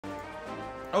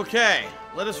Okay,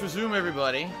 let us resume,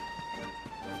 everybody.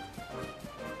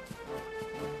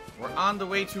 We're on the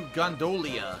way to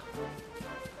Gondolia.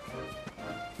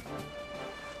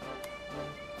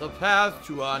 The path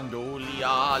to Gondolia,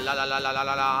 la la la la la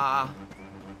la la.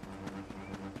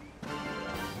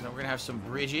 Now we're gonna have some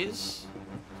bridges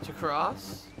to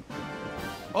cross.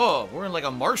 Oh, we're in like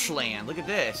a marshland. Look at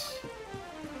this.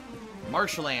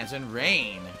 Marshlands and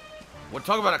rain. We'll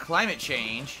talk about a climate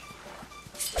change.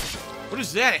 What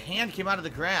is that? A hand came out of the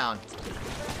ground.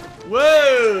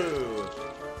 Whoa!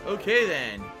 Okay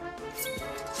then.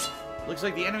 Looks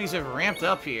like the enemies have ramped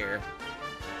up here.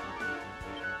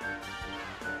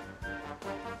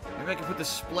 Maybe I can put the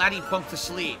splatty punk to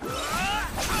sleep.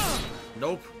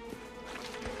 Nope.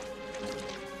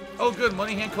 Oh good,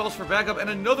 Money Hand calls for backup and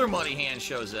another Money Hand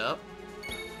shows up.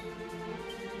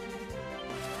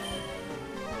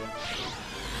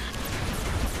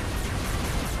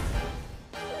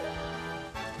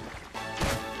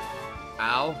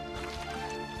 Ow.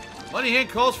 Money Hand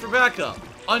calls for backup.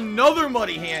 Another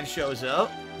Money Hand shows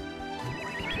up.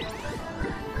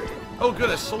 Oh good,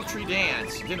 a sultry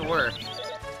dance. Didn't work.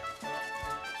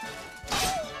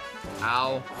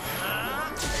 Ow.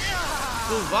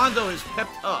 Vondo is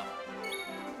pepped up.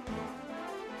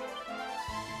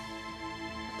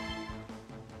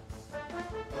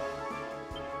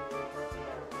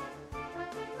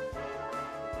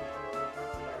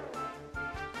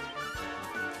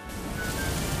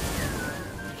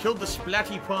 Killed the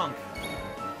splatty punk.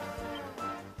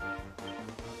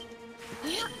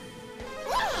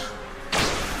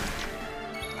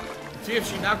 See if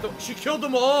she knocked them. She killed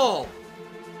them all.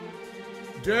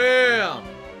 Damn.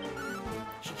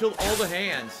 She killed all the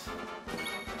hands.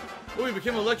 Oh, he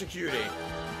became electrocuted.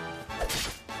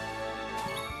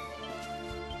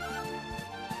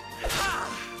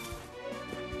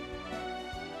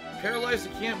 Paralyzed,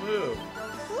 he can't move.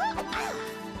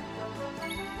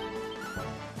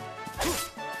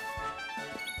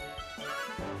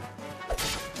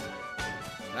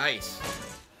 Nice.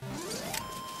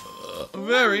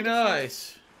 Very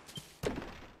nice.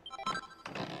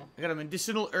 I got a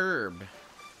medicinal herb.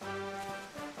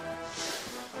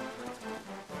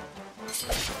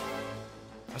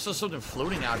 I saw something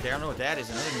floating out there. I don't know what that is.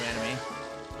 Another new enemy.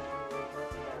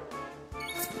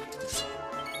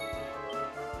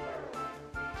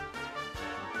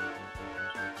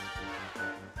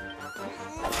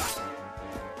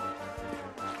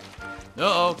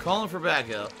 Uh-oh, calling for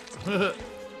backup.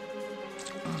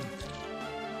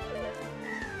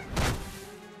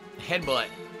 Headbutt.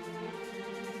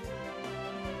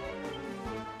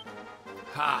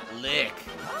 Hot lick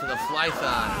to the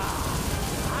Flython.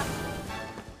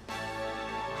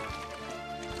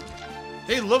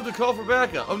 They love to call for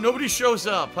backup. Oh, nobody shows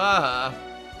up. Haha.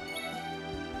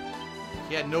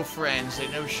 He had no friends. They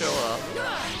never show up.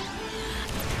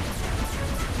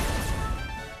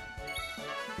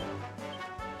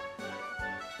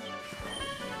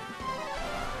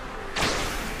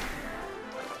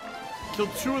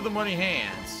 Killed 2 of the Money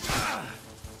Hands.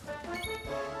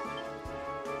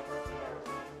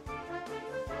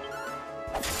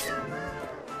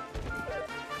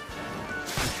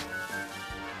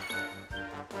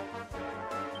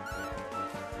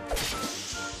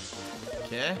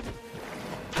 Okay.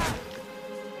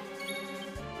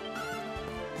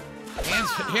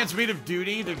 Hands made of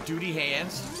duty. They're duty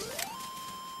hands.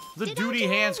 The duty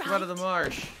hands come out of the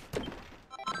marsh.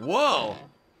 Whoa!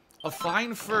 A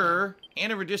fine fur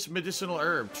and a medicinal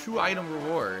herb. 2-item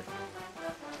reward.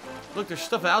 Look, there's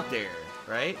stuff out there,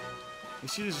 right? You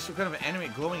see there's some kind of enemy,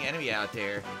 glowing enemy out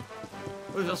there.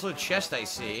 Oh, there's also a chest I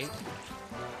see.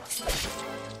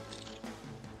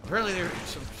 Apparently there's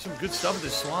some good stuff in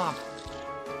this swamp.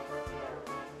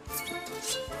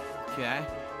 Okay.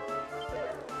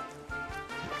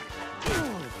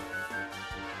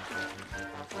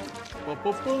 Boom,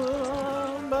 boom,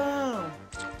 boom, boom.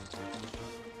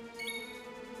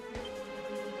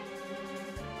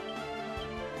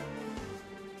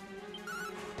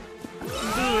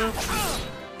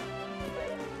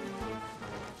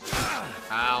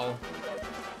 Ow.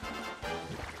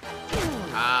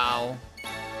 Ow.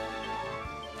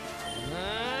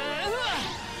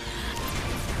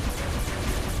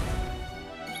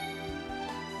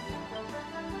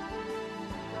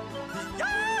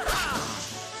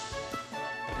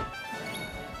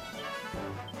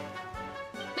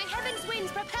 May heaven's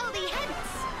winds propel thee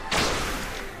hence.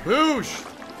 Boosh!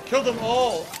 Killed them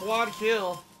all. Quad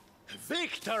kill.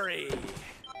 Victory!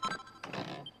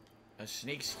 A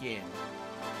snake skin.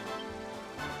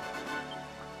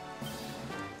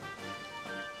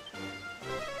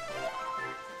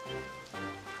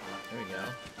 There we go.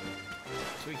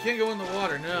 So we can't go in the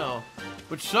water, no.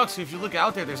 Which sucks. If you look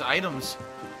out there, there's items.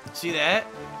 See that?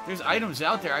 There's items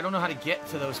out there. I don't know how to get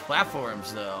to those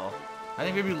platforms, though. I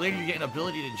think maybe later you get an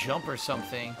ability to jump or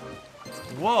something.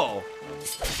 Whoa.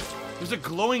 There's a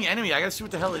glowing enemy. I gotta see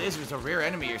what the hell it is. If it's a rare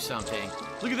enemy or something.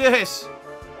 Look at this.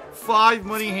 5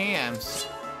 money hams.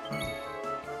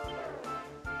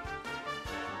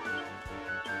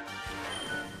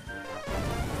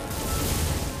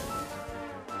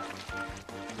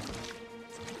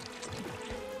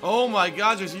 Oh my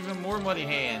god, there's even more money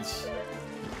hands.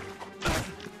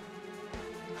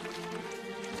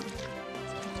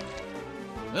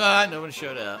 Ah, no one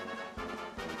showed up.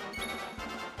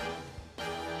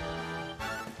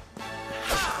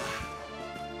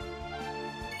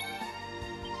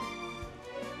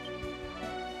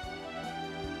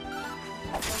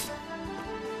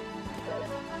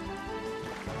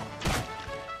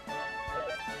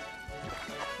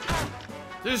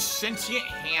 There's sentient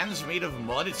hands made of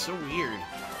mud. It's so weird.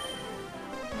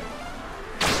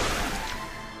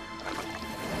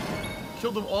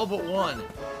 Killed them all but one.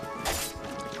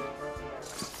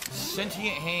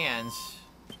 Sentient hands.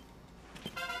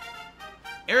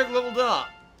 Eric leveled up.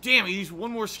 Damn, he used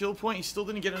one more skill point. He still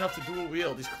didn't get enough to dual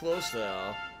wield. He's close,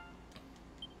 though.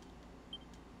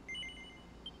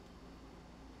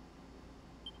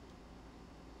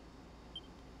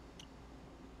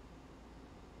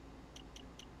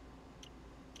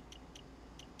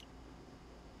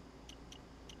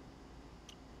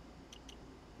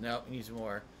 No, he needs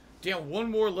more. Damn, one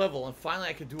more level, and finally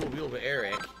I can dual wield with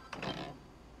Eric.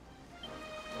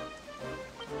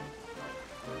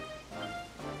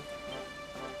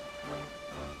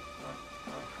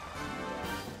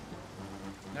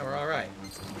 Now we're alright.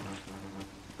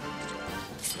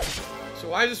 So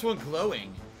why is this one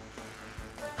glowing?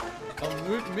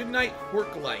 A midnight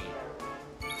hork light.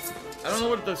 I don't know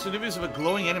what the significance of a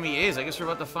glowing enemy is. I guess we're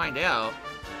about to find out.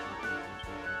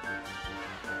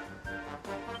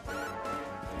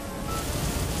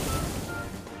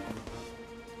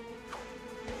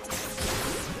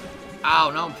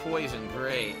 Ow, now I'm poisoned.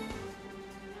 Great.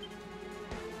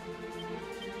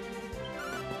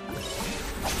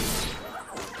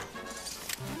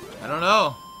 I don't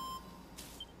know.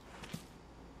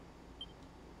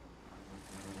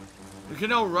 We can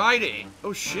now ride it.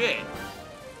 Oh, shit.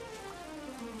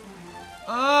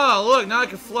 Oh, look, now I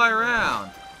can fly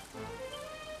around.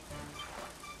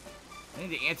 I need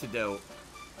the antidote.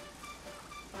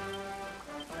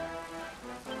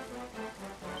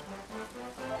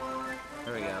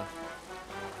 There we go.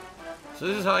 So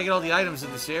this is how I get all the items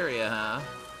in this area, huh?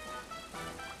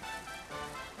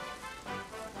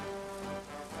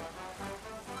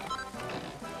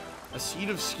 A seed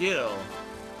of skill.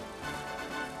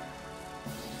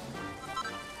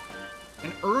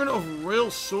 An urn of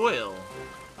royal soil.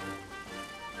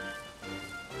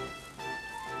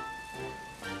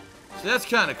 So that's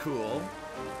kind of cool.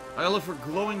 I gotta look for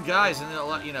glowing guys, and then a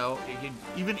lot, you know,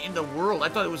 even in the world. I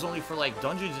thought it was only for like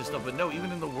dungeons and stuff, but no,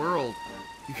 even in the world,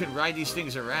 you can ride these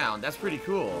things around. That's pretty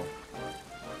cool.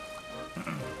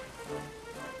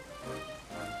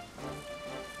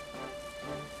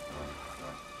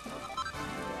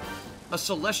 A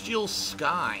celestial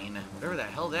skyne, whatever the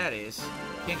hell that is.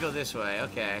 Can't go this way.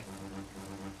 Okay.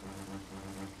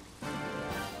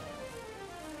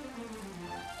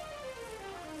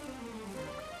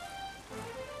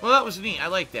 Well, that was neat. I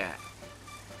like that.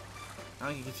 Now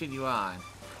we can continue on.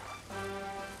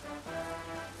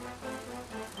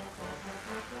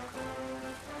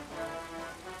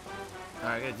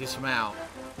 Alright, I gotta dismount.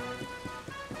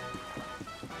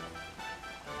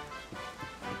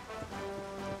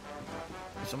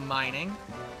 Some mining.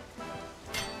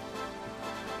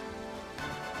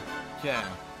 Okay.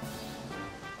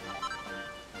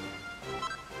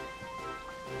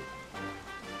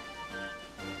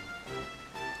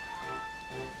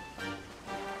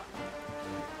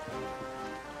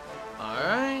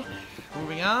 Alright.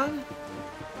 Moving on.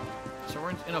 So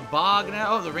we're in a bog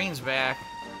now. Oh, the rain's back.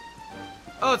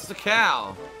 Oh, it's the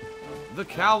cow. The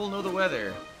cow will know the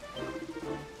weather.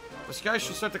 The sky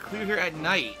should start to clear here at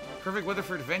night. Perfect weather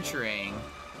for adventuring.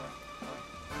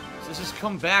 So this has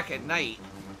come back at night.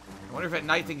 I wonder if at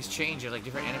night things change. There's like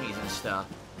different enemies and stuff.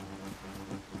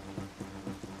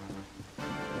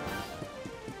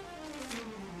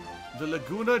 The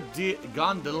Laguna di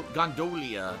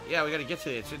Gondolia. Yeah, we gotta get to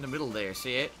it. It's in the middle there.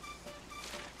 See it?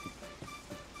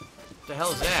 What the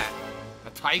hell is that?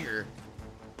 A tiger.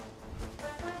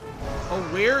 A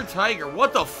rare tiger.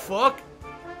 What the fuck?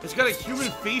 It's got a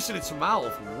human face in its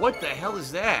mouth. What the hell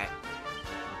is that?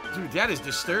 Dude, that is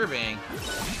disturbing.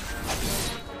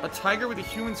 A tiger with a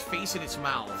human's face in its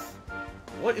mouth.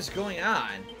 What is going on?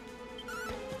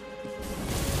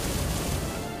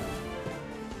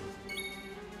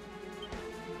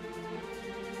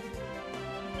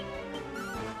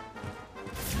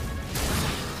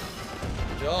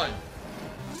 Done.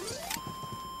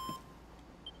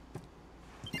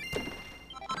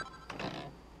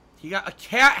 He got a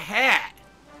cat hat.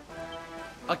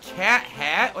 A cat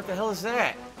hat? What the hell is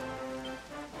that?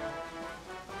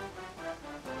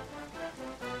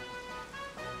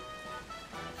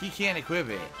 He can't equip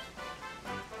it.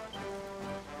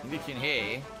 Neither can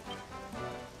he.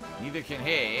 Neither can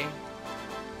he.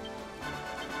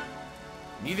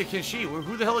 Neither can she.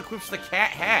 Who the hell equips the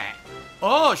cat hat?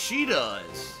 Oh, she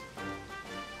does.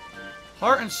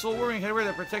 Heart and soul warring headwear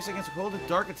that protects against cold and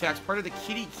dark attacks. Part of the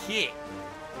kitty kit.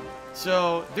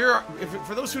 So there are,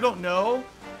 for those who don't know,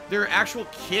 there are actual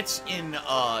kits in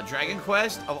Dragon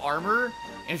Quest of armor,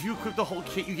 and if you equip the whole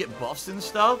kit, you get buffs and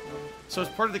stuff. So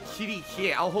it's part of the kitty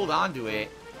kit. I'll hold on to it.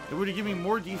 It would give me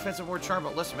more defense and more charm,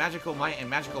 but less magical might and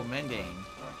magical mending.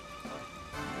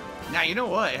 Now, you know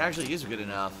what? It actually is good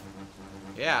enough.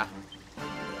 Yeah.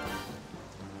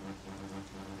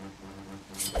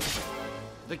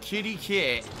 The kitty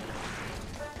kit.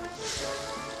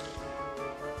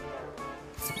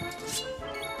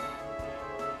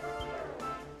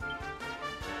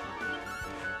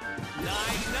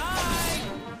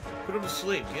 Put him to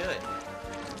sleep. Good.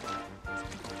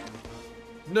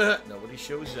 Nobody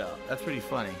shows up. That's pretty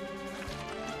funny.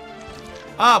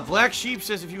 Ah, Black Sheep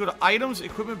says if you go to items,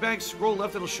 equipment bag, scroll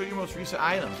left, it'll show your most recent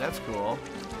items. That's cool.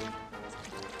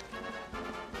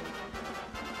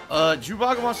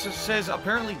 Jubagama says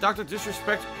apparently Dr.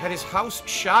 Disrespect had his house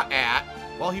shot at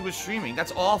while he was streaming.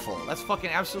 That's awful. That's fucking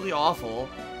absolutely awful.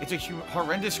 It's a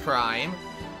horrendous crime.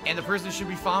 And the person should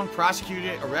be found,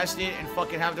 prosecuted, arrested, and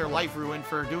fucking have their life ruined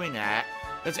for doing that.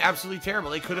 That's absolutely terrible.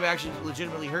 They could have actually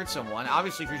legitimately hurt someone.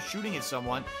 Obviously, if you're shooting at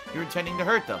someone, you're intending to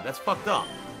hurt them. That's fucked up.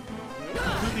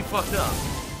 Completely fucked up.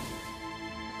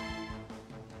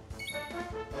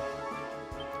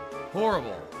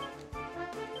 Horrible.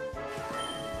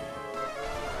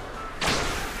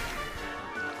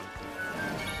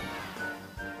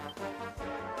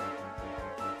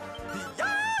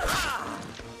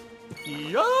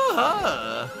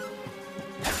 Yeah.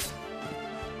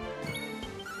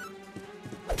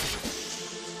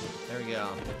 There we go.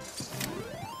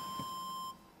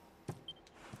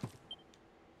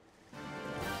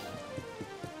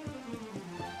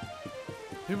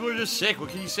 People are just sick. What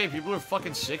can you say? People are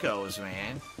fucking sickos,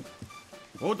 man.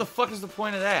 What the fuck is the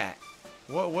point of that?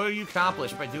 What do you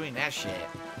accomplish by doing that shit?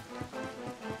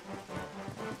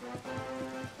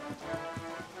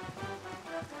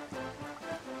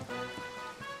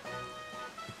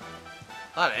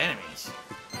 A lot of enemies.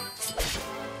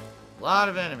 A lot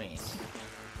of enemies.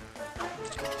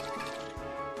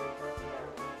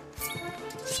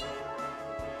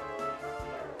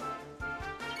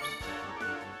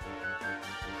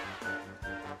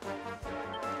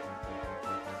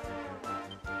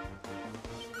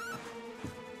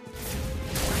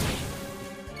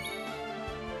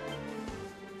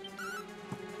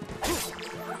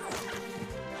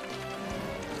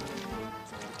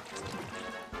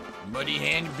 Muddy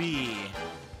Hand B.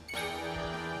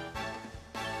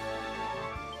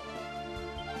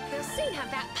 We'll soon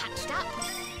have that patched up.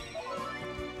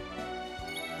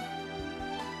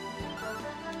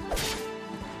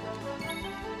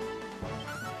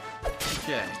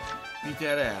 Okay. Beat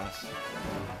that ass.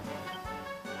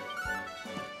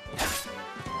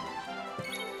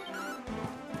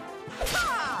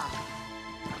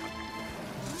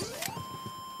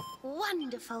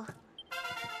 Wonderful.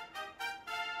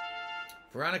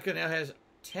 Veronica now has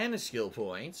 10 skill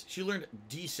points. She learned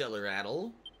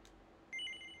Decelerate.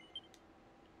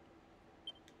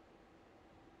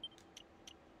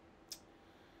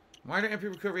 Minor MP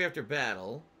recovery after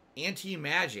battle.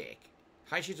 Anti-magic.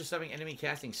 High chance of stopping enemy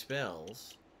casting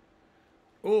spells.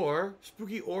 Or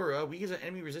Spooky Aura. Weakens an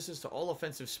enemy resistance to all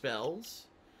offensive spells.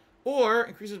 Or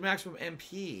increases maximum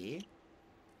MP.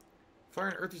 Fire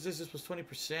and earth resistance plus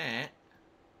 20%.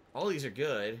 All these are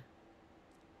good.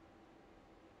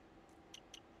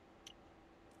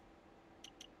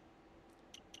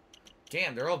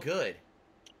 Damn, they're all good.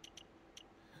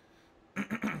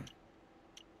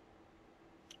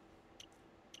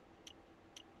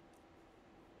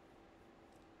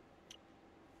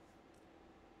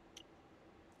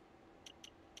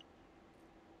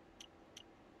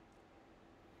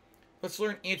 Let's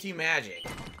learn anti-magic.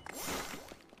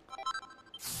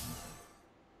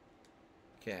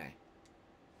 Okay.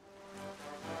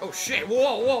 Oh shit!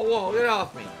 Whoa, whoa, whoa! Get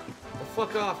off me! The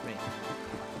fuck off me!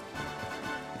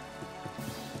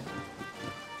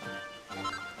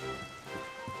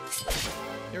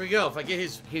 Here we go. If I get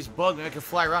his bug, then I can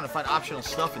fly around and find optional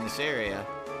stuff in this area.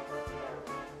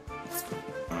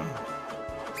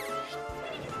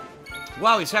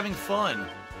 Wow, he's having fun.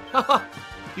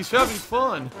 He's having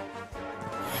fun.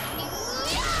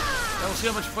 We'll see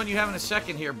how much fun you have in a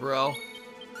second here, bro.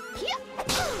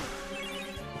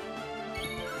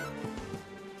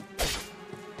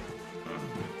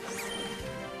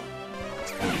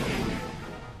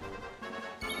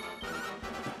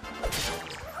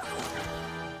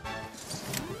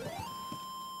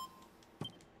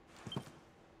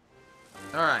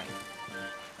 Alright.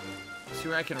 Let's see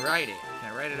where I can write it.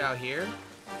 Can I write it out here?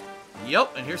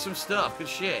 Yup, and here's some stuff. Good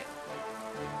shit.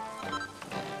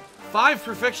 5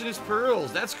 Perfectionist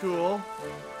Pearls. That's cool.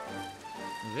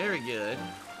 Very good.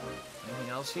 Anything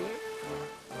else here?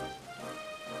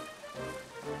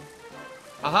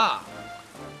 Aha!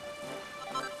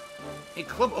 A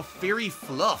clump of fairy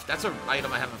fluff. That's an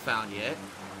item I haven't found yet.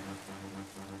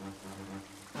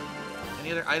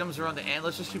 Any other items around the end?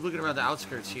 Let's just keep looking around the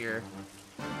outskirts here.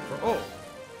 Oh!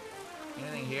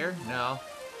 Anything here? No.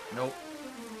 Nope.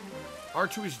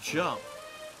 R2 is jump.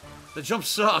 The jump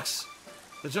sucks.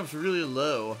 The jump's really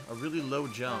low. A really low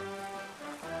jump.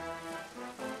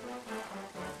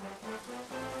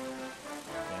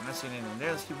 Okay, I'm not seeing anything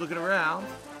there. Let's keep looking around.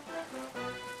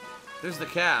 There's the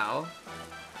cow.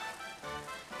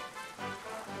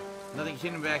 Nothing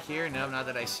hidden back here? No, not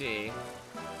that I see.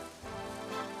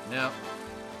 No.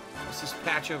 What's this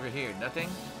patch over here? Nothing?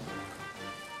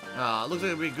 Oh, it looks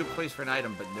like it would be a good place for an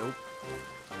item, but nope.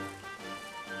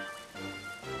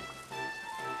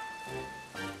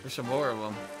 There's some more of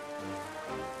them.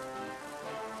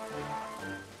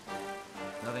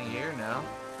 Nothing here? No.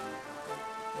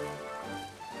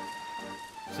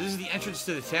 So this is the entrance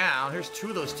to the town. Here's 2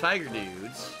 of those tiger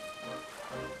dudes.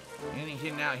 Anything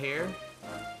hidden out here?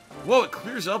 Whoa, it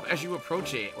clears up as you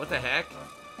approach it. What the heck?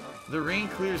 The rain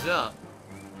clears up.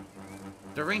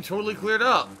 The rain totally cleared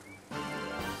up.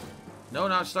 No,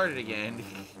 now it started again.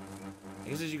 I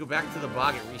guess as you go back to the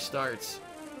bog, it restarts.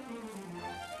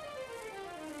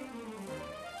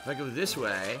 If I go this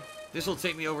way, this will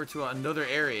take me over to another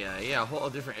area. Yeah, a whole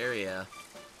different area.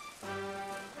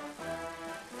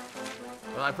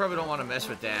 Well, I probably don't want to mess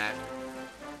with that.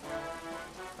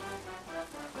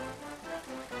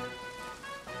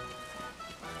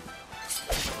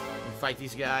 Fight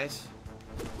these guys.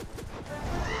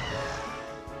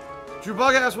 Drew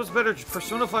Bug asks, what's better,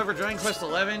 Persona 5 or Dragon Quest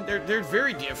 11? They're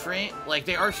very different. Like,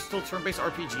 they are still turn-based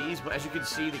RPGs, but as you can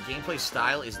see, the gameplay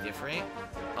style is different.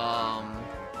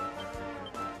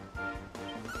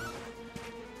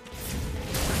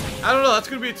 I don't know. That's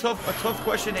gonna be a tough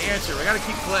question to answer. I gotta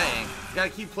keep playing. Gotta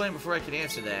keep playing before I can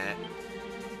answer that.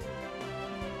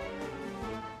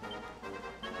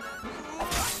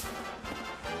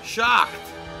 Shocked.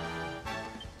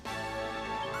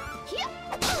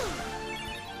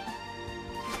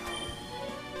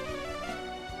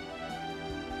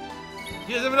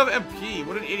 He doesn't have enough MP.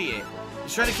 What an idiot.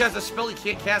 He's trying to cast a spell he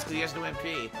can't cast because he has no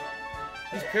MP.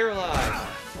 He's paralyzed.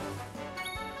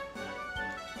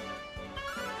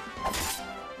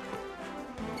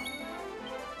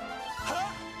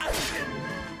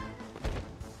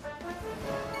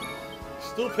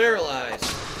 Still paralyzed.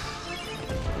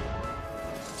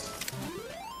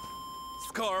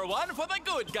 Score 1 for the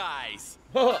good guys.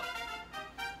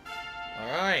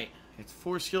 Alright. It's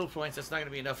 4 skill points. That's not going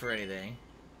to be enough for anything.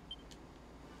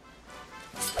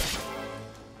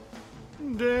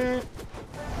 The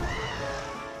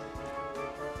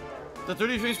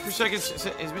 30 frames per second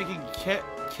is making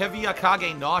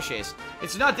Keviakage nauseous.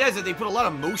 It's not that they put a lot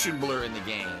of motion blur in the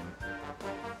game.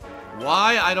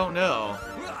 Why? I don't know.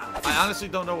 I honestly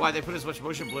don't know why they put as much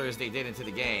motion blur as they did into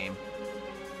the game.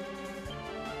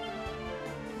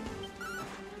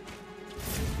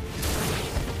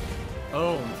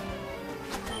 Owned.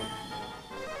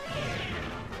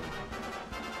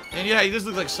 And yeah, he does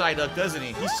look like Psyduck, doesn't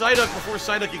he? He's Psyduck before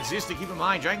Psyduck existed. Keep in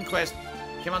mind, Dragon Quest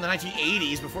came out in the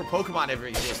 1980s before Pokemon ever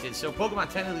existed. So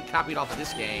Pokemon technically copied off of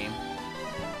this game.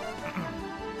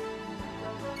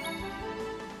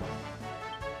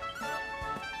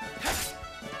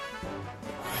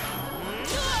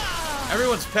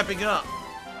 Everyone's pepping up.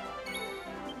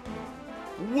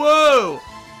 Whoa!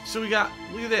 So we got,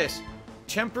 look at this.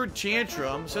 Tempered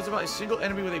Tantrum sets about a single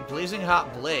enemy with a blazing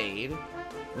hot blade.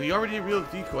 We already did Real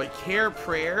Decoy. Care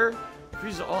Prayer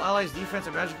increases all allies' defense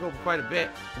and magic roll quite a bit.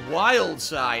 Wild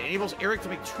Side enables Eric to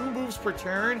make 2 moves per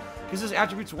turn. Gives his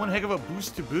attributes 1 heck of a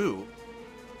boost to boot.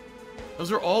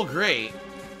 Those are all great.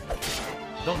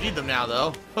 Don't need them now,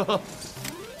 though.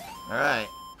 Alright.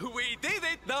 We did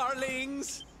it,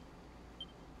 darlings!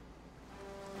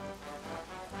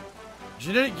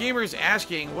 Genetic Gamer is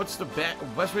asking, what's the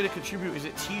best way to contribute? Is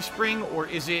it Teespring or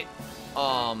is it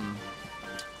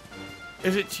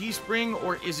Teespring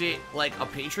or is it like a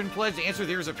patron pledge? The answer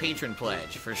there is a patron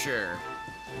pledge for sure.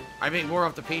 I make more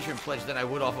off the patron pledge than I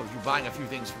would off of you buying a few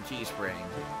things from Teespring.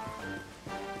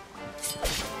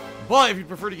 But if you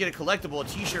prefer to get a collectible, a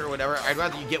t-shirt or whatever, I'd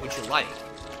rather you get what you like.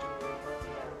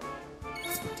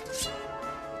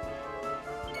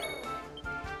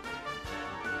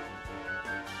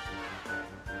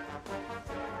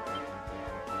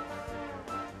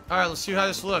 Alright, let's see how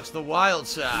this looks. The wild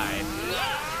side.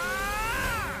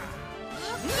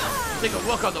 Take a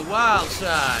look on the wild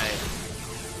side.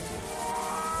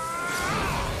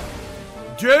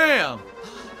 Damn!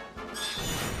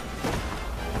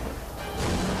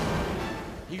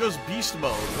 He goes beast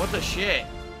mode. What the shit?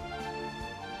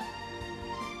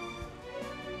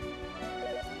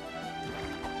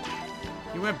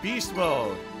 He went beast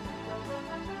mode.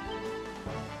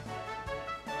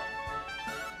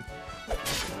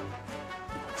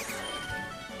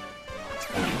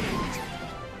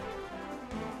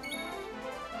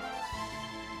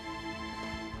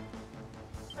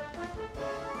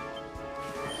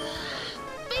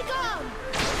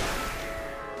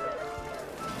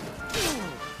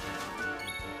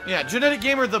 Yeah, Genetic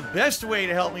Gamer, the best way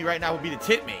to help me right now would be to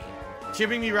tip me.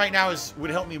 Tipping me right now would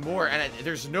help me more, and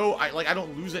there's no, I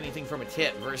don't lose anything from a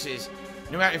tip, versus,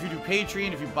 no matter if you do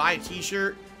Patreon, if you buy a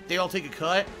t-shirt, they all take a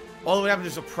cut. All that happens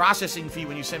is a processing fee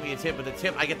when you send me a tip, but the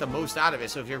tip, I get the most out of it.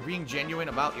 So if you're being genuine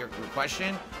about your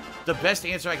question, the best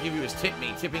answer I give you is tip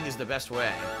me. Tipping is the best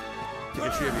way to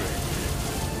contribute.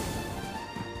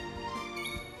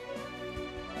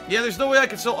 Yeah, there's no way I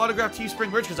can sell autographed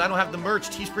Teespring merch because I don't have the merch.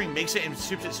 Teespring makes it and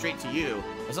ships it straight to you.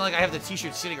 It's not like I have the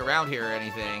t-shirt sitting around here or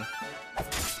anything.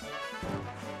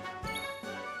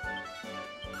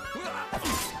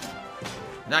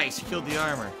 Nice, he killed the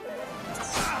armor.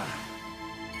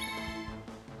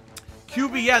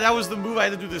 QB, yeah, that was the move I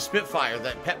had to do the Spitfire.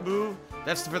 That pet move,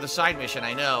 that's for the side mission,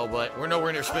 I know, but we're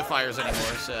nowhere near Spitfires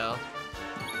anymore, so...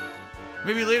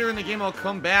 Maybe later in the game I'll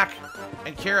come back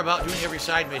and care about doing every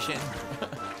side mission.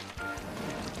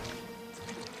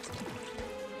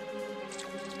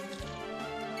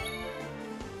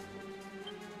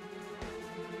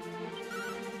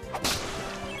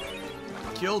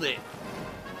 Killed it.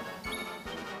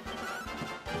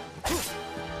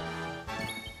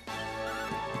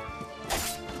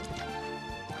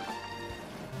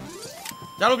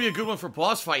 That'll be a good one for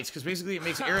boss fights, because basically it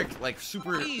makes Eric, like,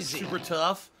 super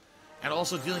tough, and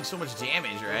also dealing so much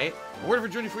damage, right? A word for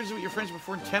joining forces with your friends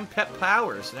before 10 pet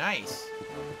powers. Nice.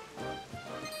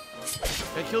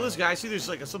 Can I kill this guy? I see there's,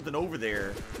 like, something over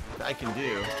there that I can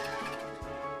do.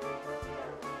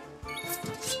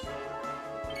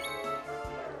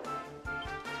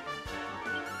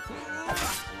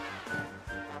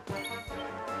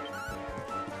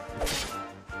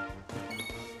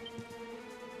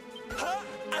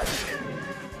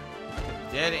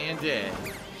 Dead and dead.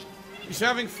 He's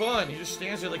having fun. He just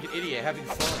stands there like an idiot having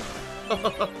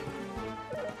fun.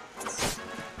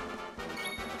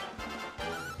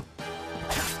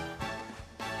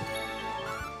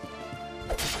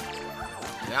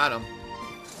 Got him.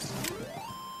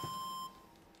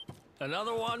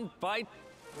 Another one, bite.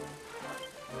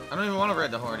 I don't even want to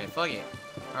ride the Hornet. Fuck it.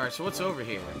 Alright, so what's over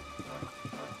here?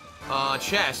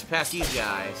 Chest. Past these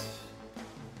guys.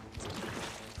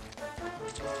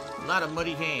 A lot of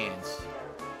muddy hands.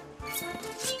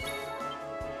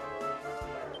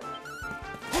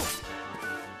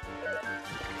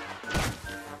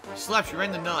 Slaps you right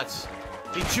in the nuts.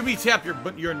 They jimmy tap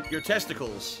your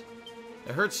testicles.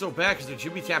 It hurts so bad because they're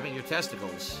jimmy tapping your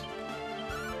testicles.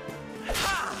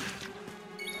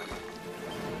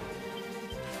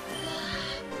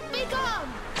 Be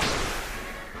gone!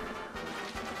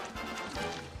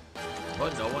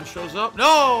 But no one shows up.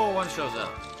 No one shows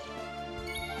up.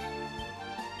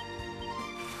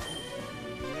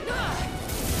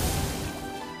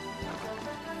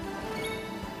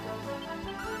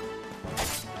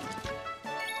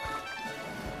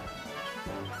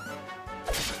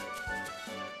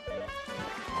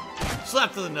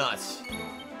 Slap to the nuts.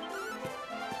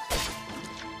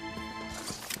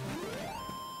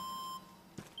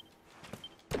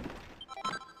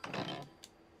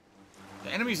 The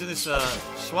enemies in this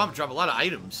swamp drop a lot of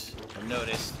items, I've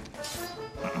noticed.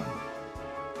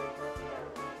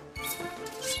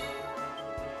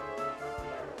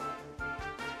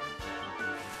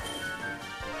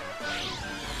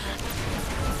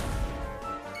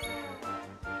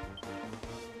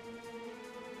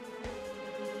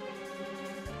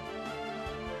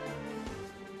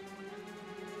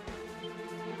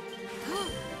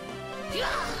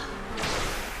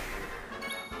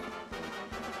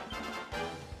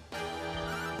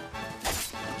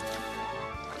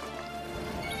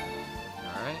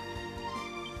 Alright.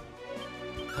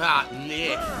 Ha,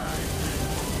 lick.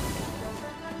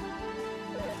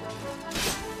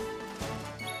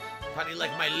 How do you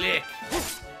like my lick?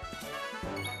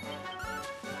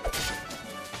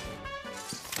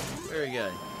 Very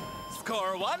good.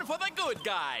 Score one for the good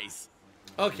guys.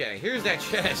 Okay, here's that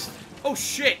chest. Oh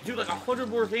shit, dude, like 100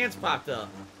 more hands popped up.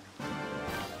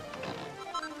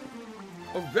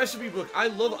 A recipe book. I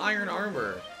love iron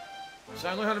armor. So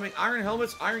I learned how to make iron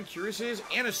helmets, iron cuirasses,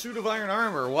 and a suit of iron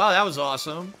armor. Wow, that was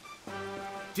awesome.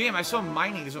 Damn, I saw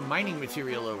mining. There's a mining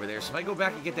material over there. So if I go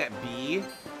back and get that bee,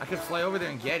 I could fly over there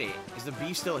and get it. Is the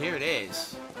bee still here? It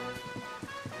is.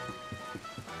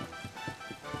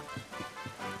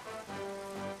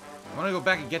 I want to go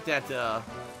back and get that,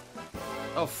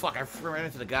 Oh, fuck, I ran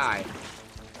into the guy.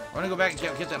 I want to go back and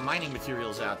get that mining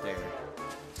materials out there.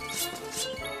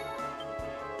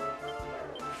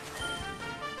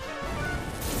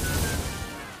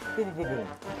 Boom, boom, boom, boom.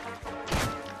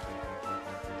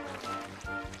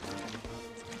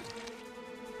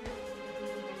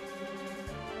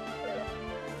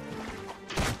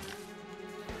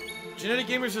 Genetic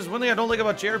Gamer says, one thing I don't like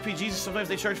about JRPGs is sometimes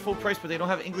they charge full price, but they don't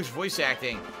have English voice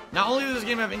acting. Not only does this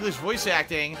game have English voice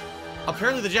acting,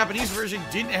 apparently the Japanese version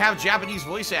didn't have Japanese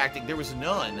voice acting. There was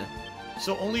none.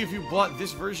 So only if you bought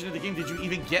this version of the game did you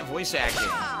even get voice acting.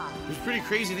 It was pretty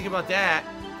crazy. Think about that.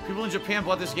 People in Japan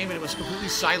bought this game and it was completely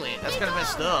silent. That's kind of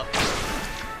messed up.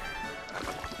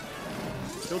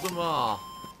 Killed them all.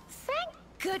 Thank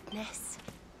goodness.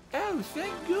 Oh,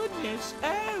 thank goodness.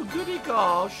 Oh, goody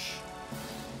gosh.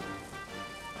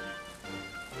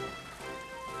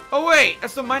 Oh, wait.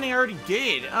 That's the mining I already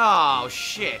did. Oh,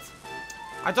 shit.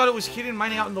 I thought it was hidden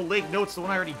mining out in the lake. No, it's the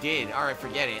one I already did. Alright,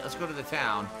 forget it. Let's go to the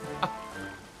town.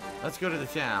 Let's go to the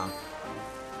town.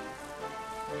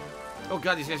 Oh,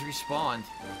 God, these guys respawned.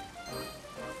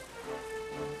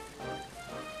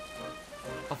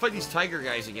 I'll fight these tiger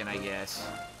guys again, I guess.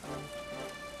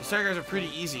 These tiger guys are pretty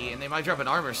easy, and they might drop an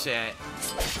armor set.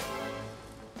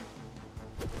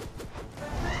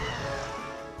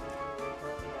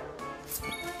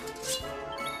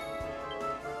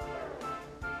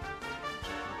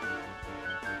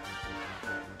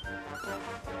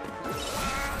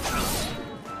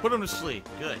 Put him to sleep.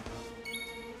 Good.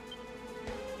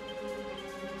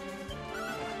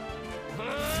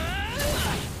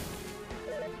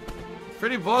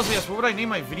 Freddie Bosley asked, what would I name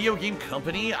my video game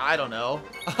company? I don't know.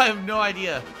 I have no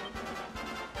idea.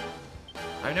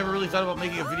 I've never really thought about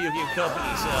making a video game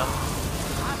company, so...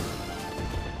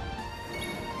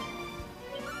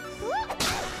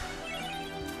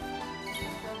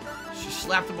 She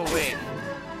slapped him awake.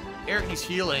 Eric needs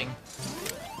healing.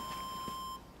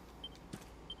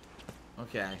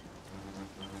 Okay.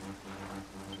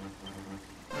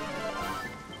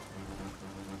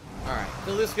 Alright,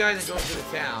 kill this guy and go into the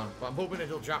town. But I'm hoping that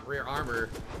he'll drop rare armor.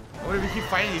 I wonder if we keep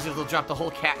fighting these if they'll drop the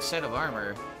whole cat set of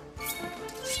armor.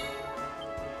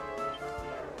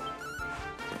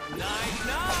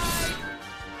 Night.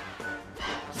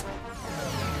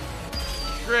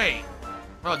 Great.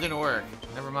 Oh, it didn't work.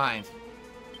 Never mind.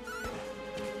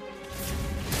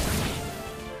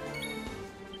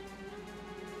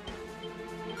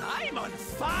 I'm on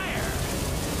fire.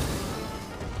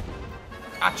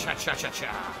 Ah, cha cha cha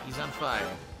cha. He's on fire.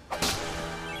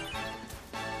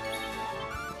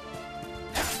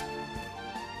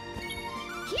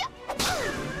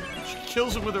 She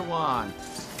kills him with her wand.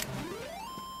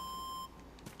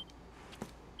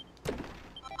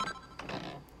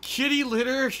 Kitty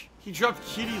litter? He dropped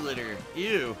kitty litter.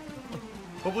 Ew.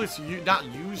 Hopefully it's not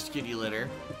used kitty litter.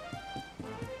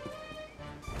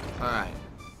 Alright.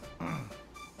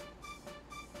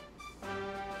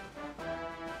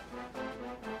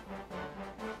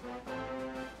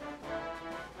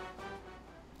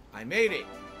 I made it.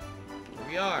 Here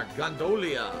we are,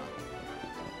 Gondolia.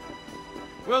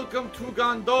 Welcome to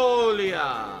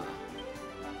Gondolia.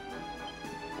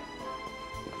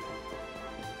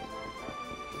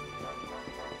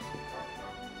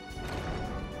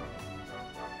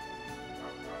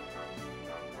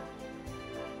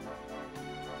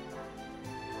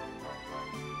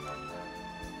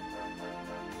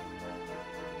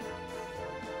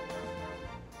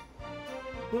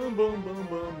 Boom, boom, boom,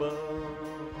 boom, boom.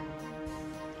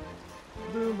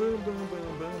 Boom, boom, boom,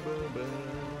 boom, boom, boom, boom.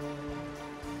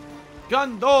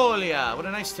 Gondolia! What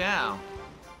a nice town.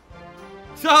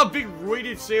 Oh, big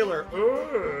roided sailor.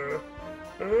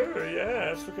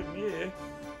 Yes, look at me.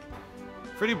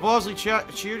 Freddie Bosley cheered.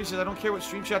 He says, I don't care what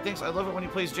Stream Chat thinks. I love it when he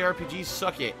plays JRPGs.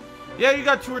 Suck it. Yeah, you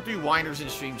got 2 or 3 whiners in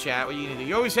Stream Chat. What you need to do?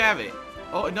 You always have it.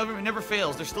 Oh, it never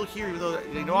fails. They're still here, even though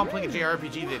they know I'm playing a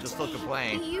JRPG. They'll still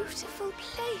complain. Beautiful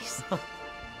place.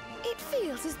 It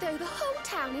feels as though the whole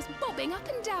town is bobbing up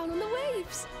and down on the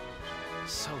waves.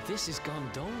 So this is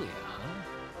Gondolia,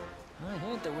 huh? I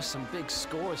heard there was some big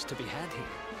scores to be had here.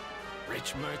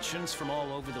 Rich merchants from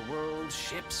all over the world,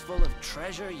 ships full of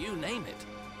treasure, you name it.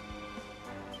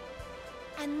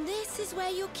 And this is where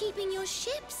you're keeping your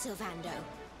ship, Sylvando.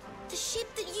 The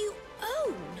ship that you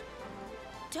own.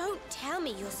 Don't tell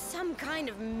me you're some kind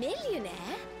of millionaire.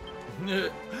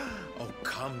 Oh,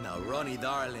 come now, Ronnie,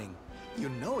 darling. You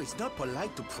know it's not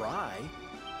polite to pry.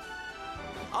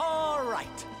 All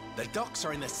right. The docks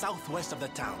are in the southwest of the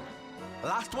town.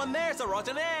 Last one there's a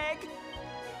rotten egg.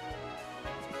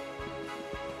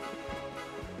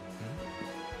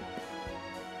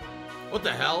 What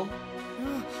the hell?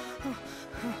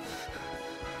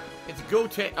 It's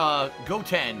Goten.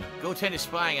 Goten. Goten is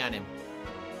spying on him.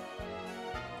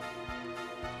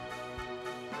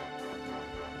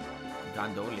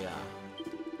 Gondolia.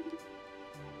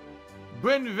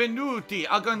 Benvenuti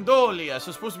a Gondolia. So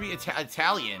it's supposed to be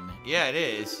Italian. Yeah, it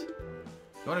is.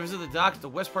 You want to visit the docks, the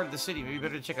west part of the city? Maybe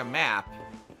better check a map.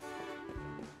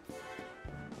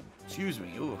 Excuse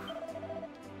me. Ooh.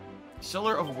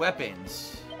 Seller of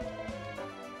weapons.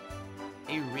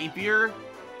 A rapier.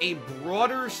 A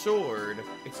broader sword.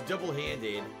 It's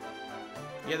double-handed.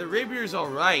 Yeah, the rapier's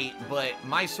alright, but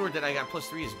my sword that I got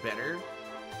 +3 is better.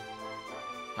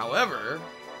 However,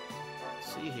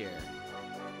 let's see here.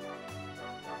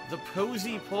 The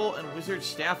posy pole and wizard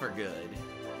staff are good.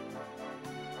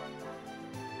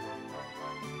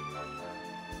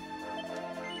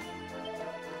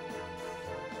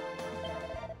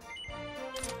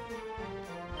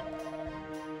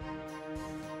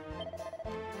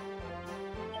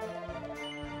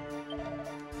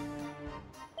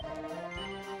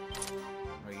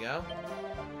 There we go.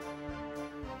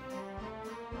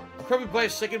 I'll probably buy a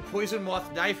second poison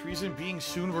moth knife. Reason being,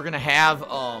 soon we're gonna have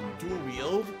dual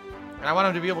wield, and I want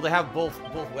him to be able to have both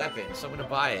weapons. So I'm gonna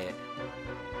buy it.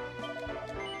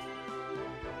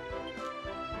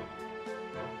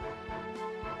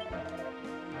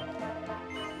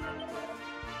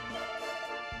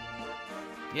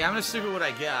 Yeah, I'm gonna stick with what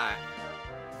I got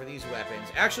for these weapons.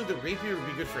 Actually, the rapier would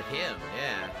be good for him.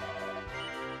 Yeah.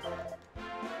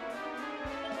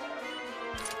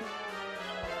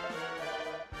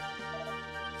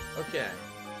 Okay.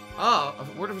 Oh,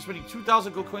 a word of spending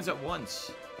 2,000 gold coins at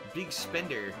once. Big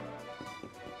spender.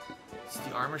 It's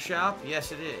the armor shop?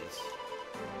 Yes, it is.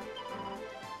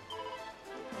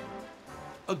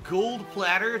 A gold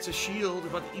platter. It's a shield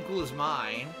about the equal as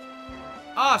mine.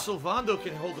 Ah, Sylvando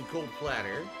can hold a gold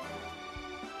platter.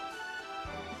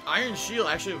 Iron shield.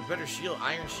 Actually, a better shield.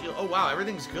 Iron shield. Oh, wow.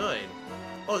 Everything's good.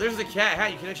 Oh, there's the cat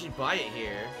hat. You can actually buy it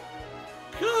here.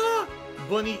 Ah,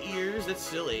 bunny ears. That's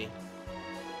silly.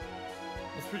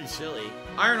 That's pretty silly.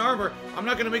 Iron armor. I'm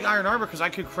not gonna make iron armor because I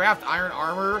could craft iron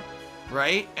armor,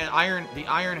 right? And the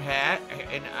iron hat,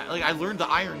 and like I learned the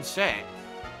iron set,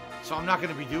 so I'm not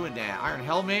gonna be doing that. Iron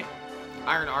helmet,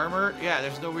 iron armor. Yeah,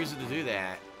 there's no reason to do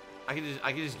that. I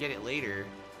can just get it later.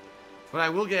 But I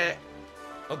will get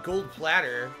a gold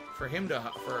platter for him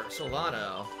for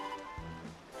Sylvando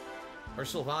or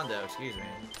Sylvando, excuse me.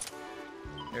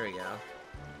 There we go.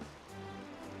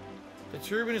 The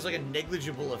turban is like a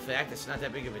negligible effect. It's not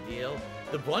that big of a deal.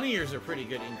 The bunny ears are pretty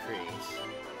good increase.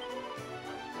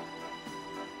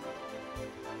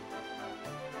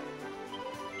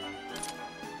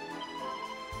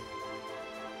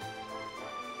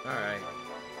 Alright.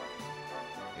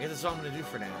 I guess that's all I'm going to do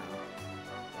for now.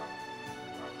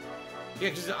 Yeah,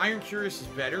 because the Iron Cuirass is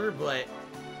better, but...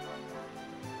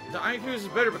 The Iron Cuirass is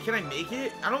better, but can I make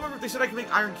it? I don't remember if they said I can make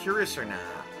Iron Cuirass or not.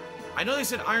 I know they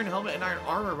said iron helmet and iron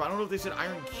armor, but I don't know if they said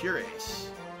iron cuirass.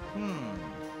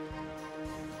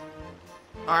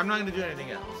 Alright, I'm not gonna do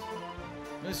anything else.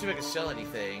 I'm gonna see if I can sell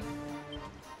anything.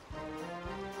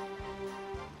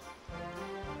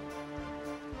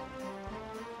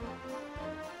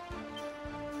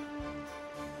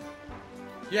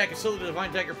 Yeah, I can sell the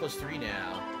Divine Dagger +3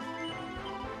 now.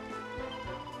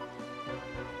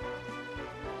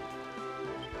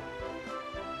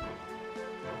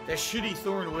 That shitty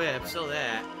Thorn Whip, sell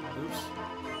that. Oops.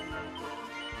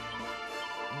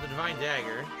 And the Divine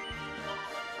Dagger.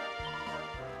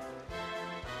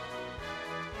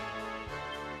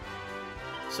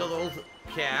 Sell the old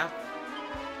cap.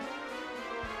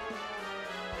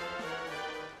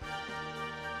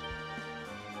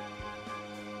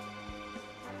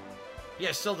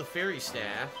 Yeah, sell the Fairy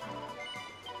Staff.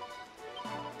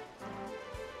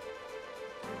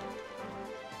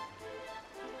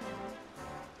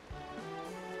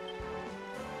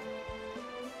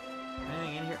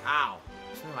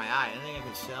 in my eye. Anything I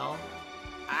can sell?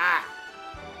 Ah!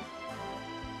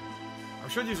 I'm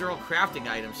sure these are all crafting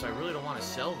items, so I really don't want to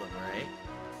sell them, right?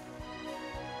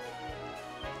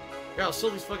 Yeah, I'll sell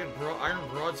these fucking iron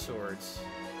broadswords.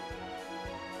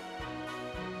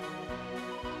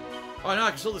 Oh, no, I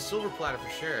can sell the silver platter for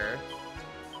sure.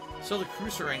 Sell the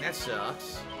cruiserang, that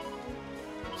sucks.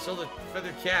 Sell the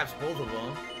feathered caps, both of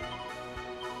them.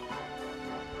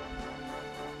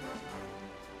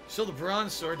 Sell the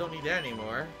bronze sword, don't need that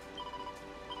anymore.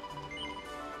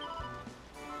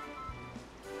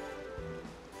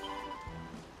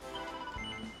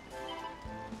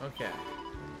 Okay.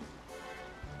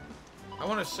 I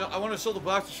want to sell the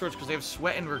boxer shorts because they have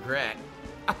sweat and regret.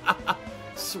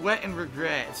 Sweat and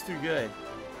regret. It's too good.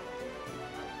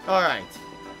 All right.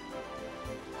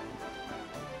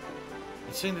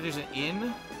 It's saying that there's an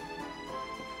inn.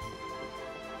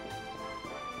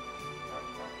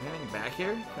 Anything back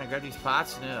here? Can I grab these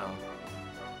pots? No.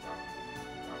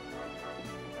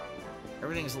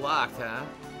 Everything's locked, huh?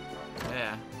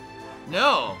 Yeah.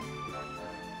 No!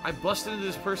 I busted into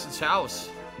this person's house.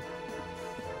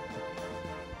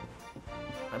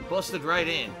 I busted right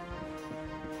in.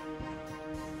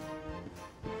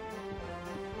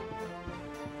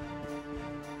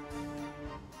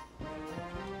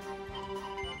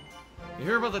 You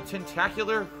hear about the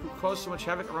tentacular who caused so much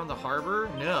havoc around the harbor?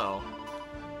 No.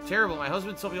 Terrible. My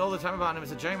husband told me all the time about him.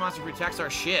 It's a giant monster who attacks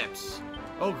our ships.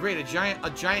 Oh, great. A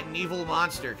giant evil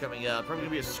monster coming up. Probably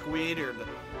gonna be a squid or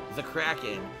the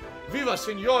Kraken. Viva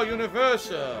Senor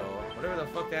Universo! Whatever the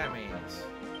fuck that means.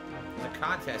 There's a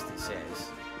contest, it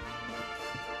says.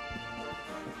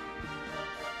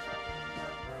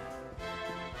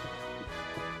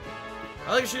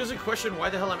 I like she doesn't question why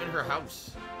the hell I'm in her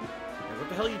house. Like, what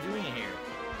the hell are you doing here?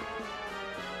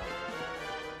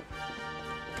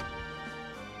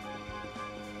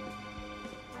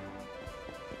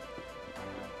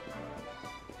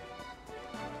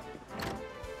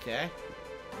 Okay.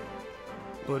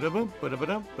 Look at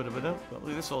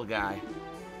this old guy.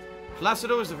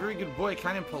 Placido is a very good boy,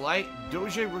 kind and polite.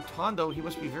 Doge Rotondo, he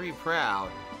must be very proud.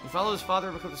 He followed his father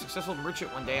and became a successful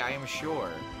merchant one day, I am sure.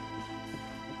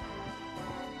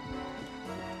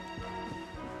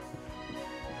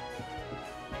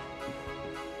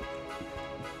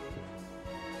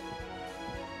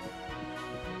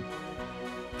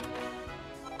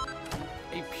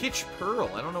 A pitch pearl,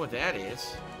 I don't know what that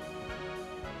is.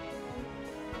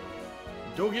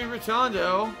 Doge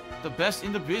Rotondo, the best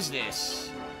in the business.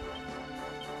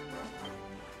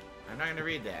 I'm not gonna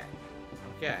read that.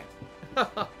 Okay.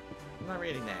 I'm not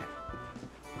reading that.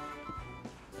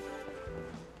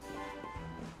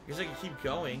 Guess I can keep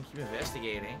going, keep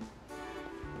investigating.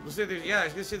 Looks like there's, yeah, I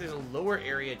was gonna say there's a lower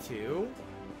area too.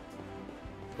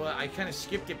 But I kind of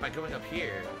skipped it by going up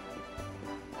here.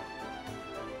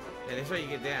 Yeah, that's how you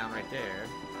get down, right there.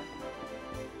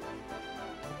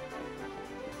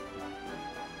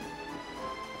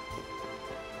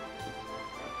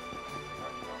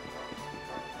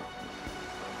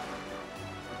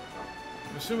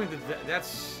 I'm assuming that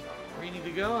that's where you need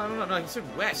to go? I don't know. No, he said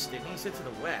west, didn't he? He said to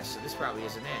the west, so this probably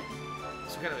isn't it.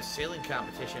 Some kind of a sailing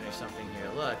competition or something here.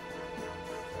 Look.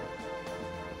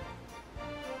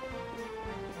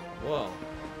 Whoa.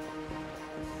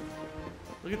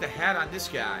 Look at the hat on this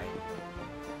guy.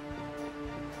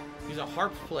 He's a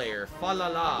harp player. Fa la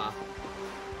la.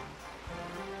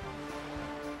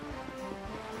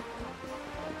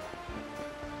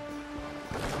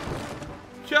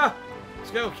 Yeah.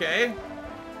 This guy okay?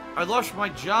 I lost my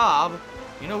job.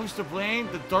 You know who's to blame?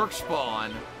 The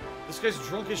Darkspawn. This guy's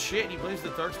drunk as shit and he blames the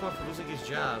Darkspawn for losing his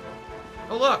job.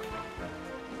 Oh, look.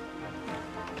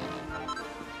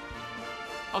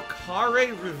 A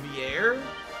Carre Riviere?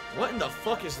 What in the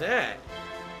fuck is that?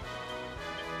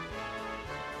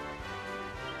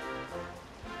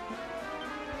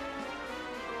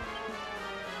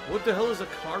 What the hell is a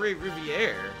Carre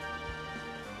Riviere?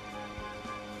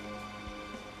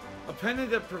 A pendant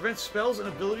that prevents spells and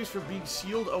abilities from being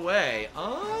sealed away.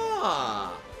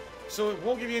 Ah! So it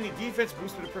won't give you any defense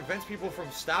boost, but it prevents people from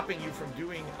stopping you from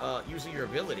doing, using your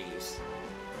abilities.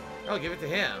 I'll give it to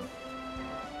him.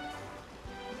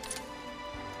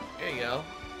 There you go.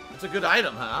 That's a good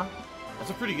item, huh?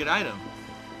 That's a pretty good item.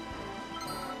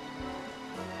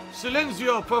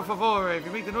 Silenzio, por favor. If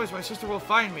you make the noise, my sister will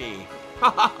find me. Ha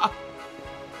ha ha!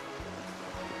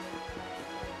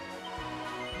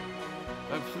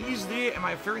 I'm pleased thee, and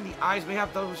my fearing the eyes may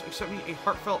have those accept me a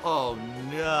heartfelt. Oh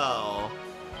no.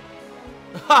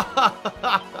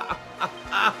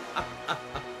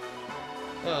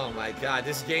 Oh my god,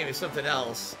 this game is something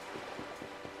else.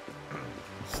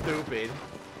 Stupid.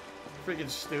 Freaking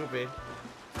stupid.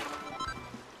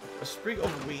 A sprig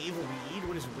of wave weed?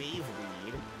 What is wave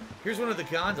weed? Here's one of the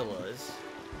gondolas.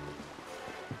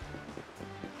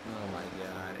 Oh my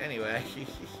god. Anyway.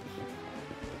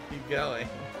 Keep going.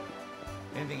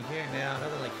 Anything here now?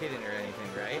 Nothing like hidden or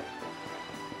anything, right?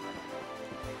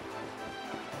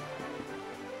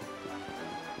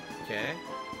 Okay.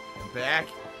 I'm back.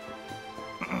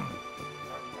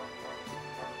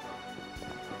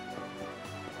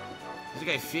 There's a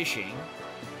guy fishing.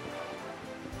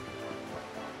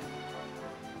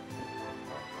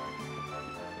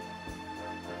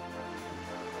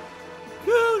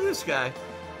 Ooh, this guy.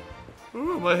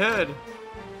 Ooh, my head.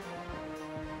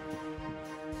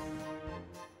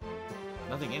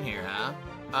 Nothing in here, huh?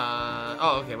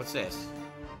 Oh, okay, what's this?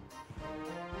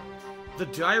 The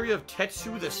Diary of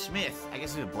Tetsu the Smith. I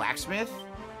guess he's a blacksmith?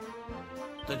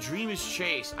 The dream is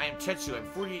chased. I am Tetsu. I'm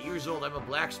 48 years old. I'm a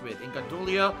blacksmith. In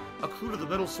Gondolia, a clue to the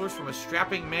metal source from a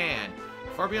strapping man.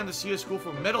 Far beyond the sea, a school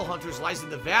for metal hunters lies in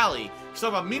the valley. He's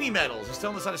talking about mini-metals. He's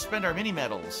telling us how to spend our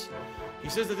mini-metals. He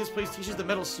says that this place teaches the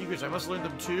metal secrets. I must learn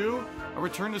them too. I'll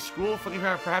return to school. Funny,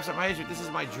 perhaps at my age, but this is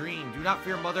my dream. Do not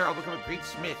fear, mother. I'll become a great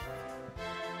smith.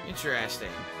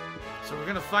 Interesting. So we're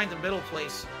going to find the metal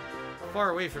place far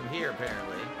away from here,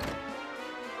 apparently.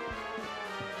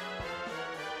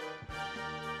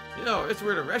 You know, it's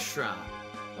we're at a restaurant.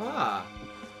 Ah.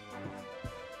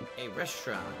 A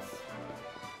restaurant.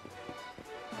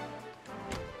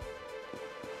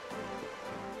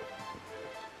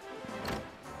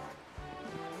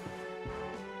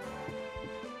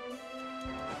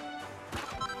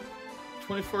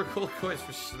 $24 gold coins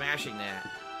for smashing that.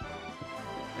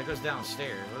 That goes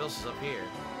downstairs. What else is up here?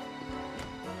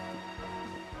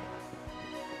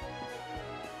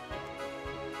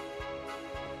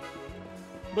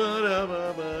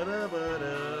 Ba-da-ba-ba-da-ba-da.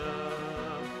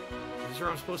 Is this where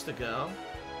I'm supposed to go?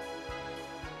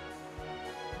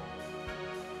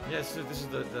 Yes, this is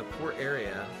the port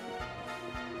area.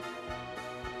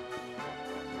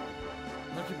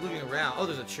 I'm gonna keep looking around. Oh,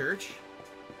 there's a church?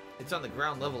 It's on the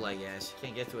ground level, I guess.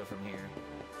 Can't get to it from here.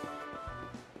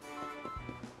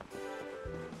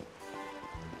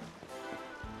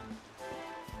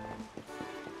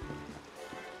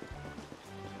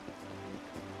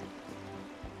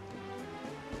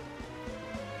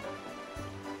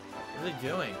 What are they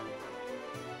doing?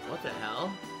 What the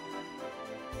hell?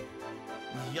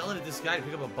 He's yelling at this guy to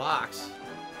pick up a box.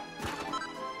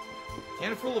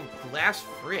 Handful of glass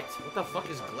frit. What the fuck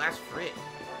is glass frit?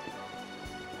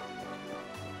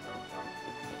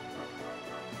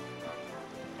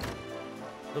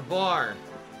 The bar.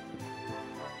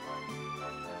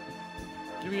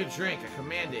 Give me a drink. I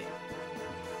command it.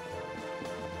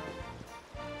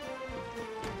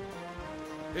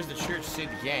 Here's the church to save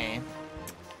the game.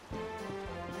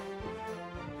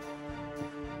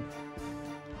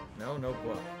 No, no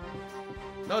book.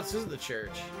 No, this isn't the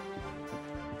church.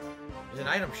 It's an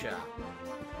item shop.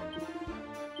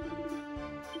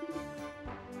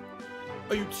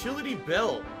 A utility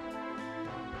belt.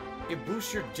 It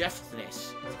boosts your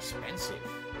deftness. It's expensive.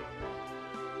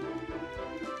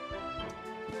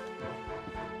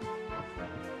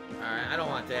 Alright, I don't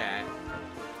want that.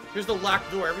 Here's the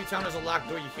locked door. Every time there's a locked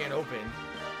door you can't open.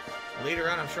 Later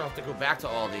on, I'm sure I'll have to go back to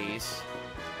all these.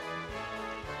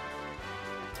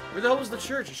 Where the hell was the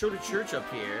church? It showed a church up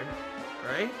here,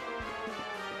 right?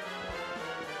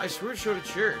 I swear it showed a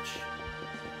church.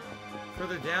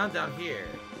 Further down here.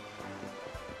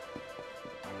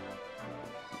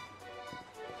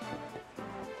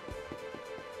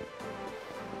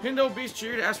 Pindo Beast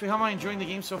cheer to ask me how am I enjoying the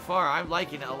game so far. I'm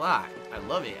liking it a lot. I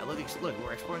love it. I love the look.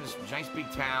 We're exploring this giant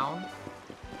big town.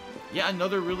 Yeah,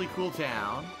 another really cool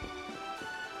town.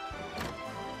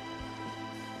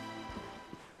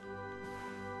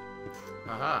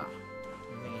 Aha.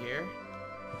 Anything here?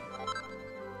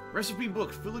 Recipe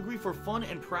book. Filigree for fun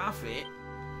and profit.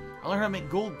 I learned how to make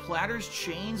gold platters,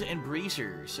 chains, and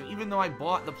bracers. So even though I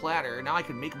bought the platter, now I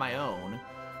can make my own.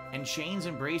 And chains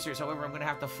and bracers, however, I'm going to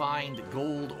have to find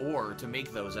gold ore to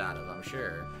make those out of, I'm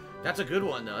sure. That's a good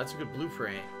one, though. That's a good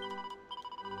blueprint.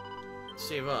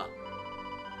 Save up.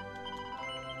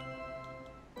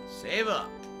 Save up.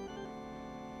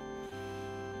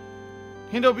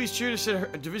 Hindo Beast Cheer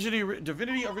said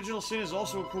Divinity Original Sin is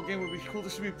also a cool game. It would be cool to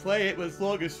see me play it, but it's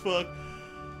long as fuck.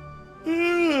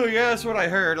 Ooh, yeah, that's what I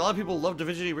heard. A lot of people loved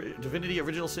Divinity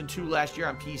Original Sin 2 last year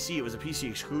on PC. It was a PC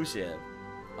exclusive.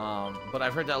 But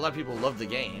I've heard that a lot of people loved the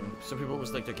game. Some people it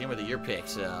was like their Game of the Year pick,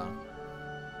 so...